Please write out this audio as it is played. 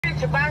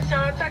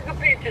Sebastian, take a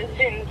picture and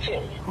send it to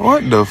me.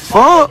 What the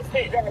fuck?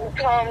 Sit down and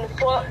calm the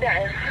fuck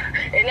down.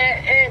 And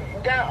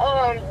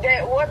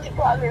that what you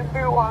call it,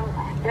 through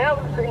on that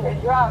was in the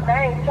drop.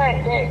 I ain't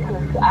take that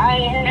because I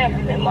ain't have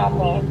it in my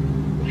body.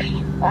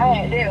 I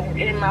had that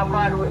in my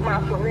body with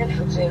my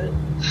forensics in it.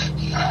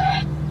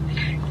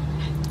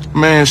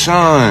 Man,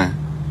 Sean,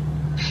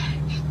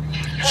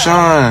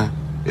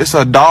 it's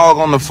a dog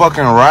on the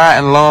fucking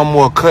riding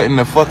lawnmower cutting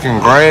the fucking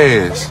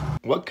grass.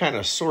 What kind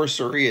of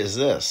sorcery is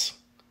this?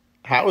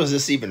 How is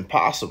this even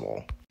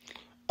possible?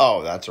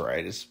 Oh, that's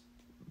right. It's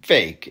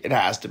fake. It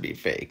has to be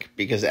fake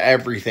because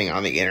everything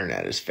on the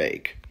internet is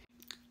fake.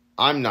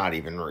 I'm not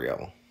even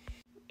real.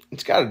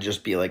 It's got to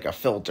just be like a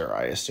filter,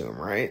 I assume,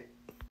 right?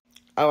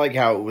 I like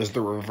how it was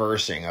the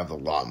reversing of the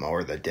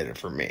lawnmower that did it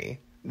for me.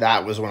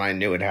 That was when I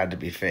knew it had to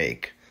be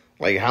fake.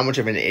 Like, how much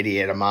of an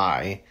idiot am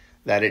I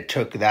that it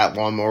took that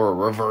lawnmower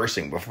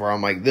reversing before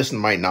I'm like, this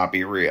might not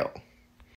be real.